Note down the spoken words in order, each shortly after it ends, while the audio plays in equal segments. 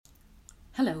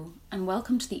Hello and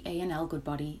welcome to the A&L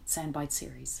Goodbody Soundbite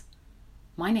series.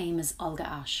 My name is Olga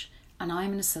Ash and I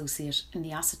am an associate in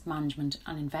the Asset Management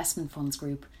and Investment Funds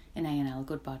Group in A&L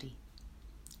Goodbody.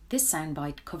 This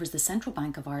soundbite covers the Central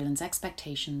Bank of Ireland's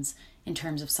expectations in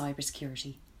terms of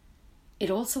cybersecurity. It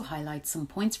also highlights some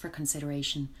points for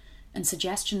consideration and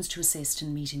suggestions to assist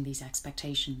in meeting these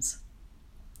expectations.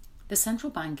 The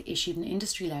Central Bank issued an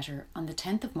industry letter on the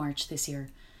 10th of March this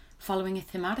year following a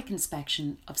thematic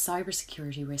inspection of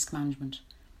cybersecurity risk management.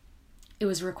 It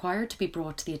was required to be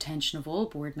brought to the attention of all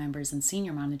board members and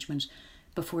senior management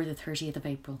before the 30th of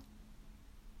April.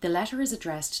 The letter is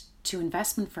addressed to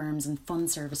investment firms and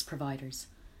fund service providers.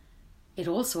 It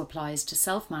also applies to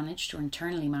self-managed or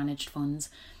internally managed funds,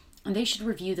 and they should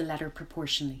review the letter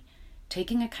proportionally,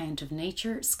 taking account of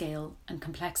nature, scale and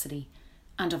complexity,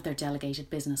 and of their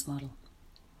delegated business model.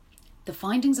 The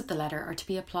findings of the letter are to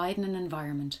be applied in an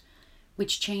environment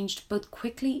which changed both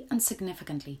quickly and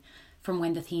significantly from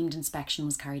when the themed inspection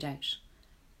was carried out.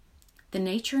 The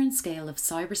nature and scale of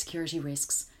cybersecurity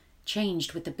risks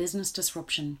changed with the business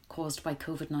disruption caused by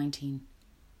COVID-19.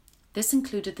 This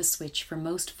included the switch for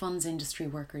most funds industry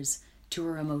workers to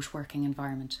a remote working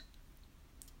environment.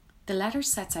 The letter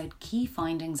sets out key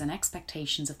findings and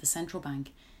expectations of the central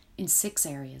bank in 6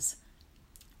 areas.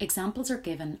 Examples are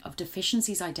given of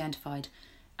deficiencies identified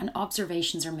and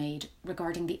observations are made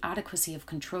regarding the adequacy of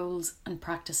controls and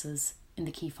practices in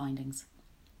the key findings.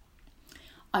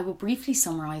 I will briefly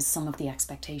summarise some of the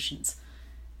expectations.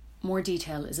 More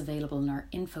detail is available in our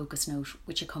In Focus note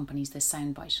which accompanies this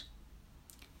soundbite.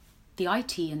 The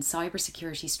IT and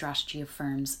cybersecurity strategy of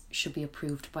firms should be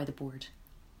approved by the board.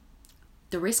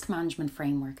 The risk management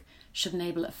framework should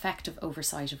enable effective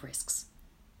oversight of risks.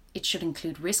 It should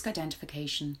include risk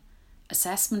identification,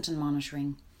 assessment and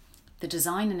monitoring, the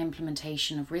design and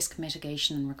implementation of risk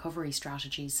mitigation and recovery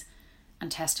strategies,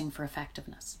 and testing for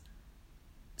effectiveness.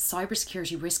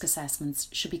 Cybersecurity risk assessments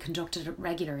should be conducted at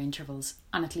regular intervals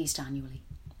and at least annually.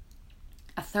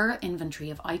 A thorough inventory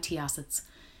of IT assets,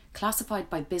 classified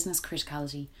by business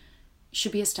criticality,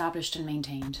 should be established and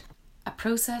maintained. A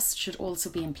process should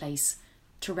also be in place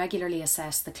to regularly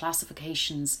assess the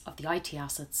classifications of the IT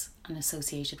assets and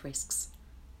associated risks.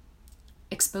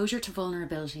 Exposure to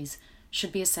vulnerabilities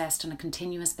should be assessed on a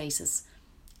continuous basis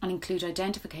and include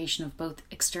identification of both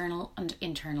external and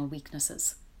internal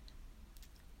weaknesses.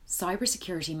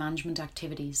 Cybersecurity management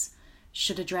activities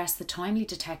should address the timely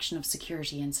detection of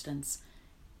security incidents,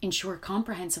 ensure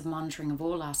comprehensive monitoring of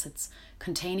all assets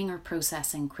containing or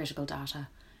processing critical data,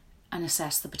 and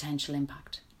assess the potential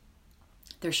impact.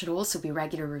 There should also be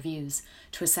regular reviews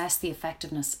to assess the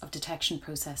effectiveness of detection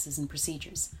processes and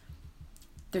procedures.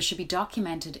 There should be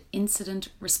documented incident,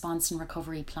 response and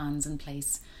recovery plans in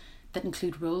place that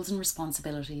include roles and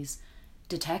responsibilities,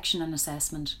 detection and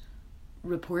assessment,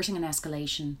 reporting and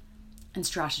escalation, and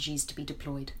strategies to be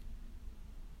deployed.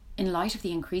 In light of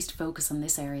the increased focus on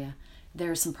this area,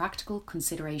 there are some practical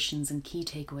considerations and key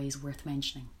takeaways worth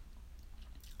mentioning.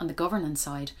 On the governance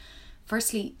side,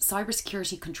 firstly,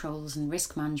 cybersecurity controls and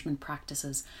risk management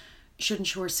practices should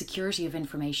ensure security of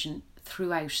information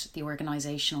throughout the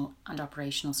organisational and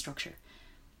operational structure.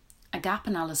 A gap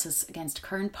analysis against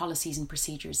current policies and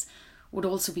procedures would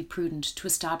also be prudent to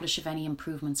establish if any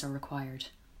improvements are required.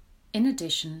 In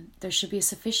addition, there should be a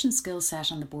sufficient skill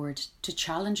set on the board to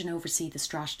challenge and oversee the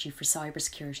strategy for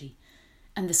cybersecurity,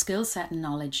 and the skill set and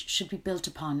knowledge should be built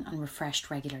upon and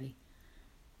refreshed regularly.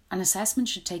 An assessment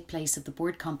should take place of the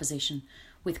board composition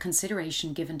with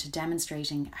consideration given to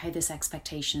demonstrating how this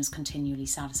expectation is continually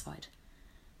satisfied.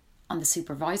 On the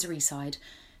supervisory side,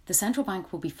 the Central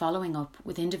Bank will be following up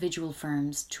with individual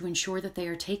firms to ensure that they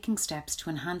are taking steps to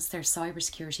enhance their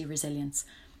cybersecurity resilience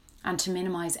and to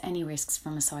minimise any risks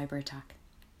from a cyber attack.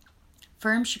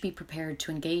 Firms should be prepared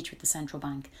to engage with the Central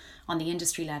Bank on the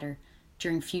industry letter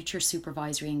during future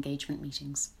supervisory engagement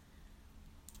meetings.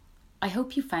 I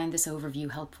hope you found this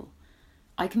overview helpful.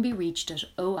 I can be reached at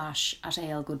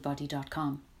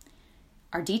oash@algoodbody.com.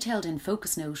 Our detailed In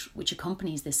Focus note, which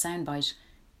accompanies this soundbite,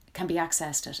 can be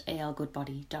accessed at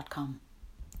algoodbody.com.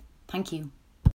 Thank you.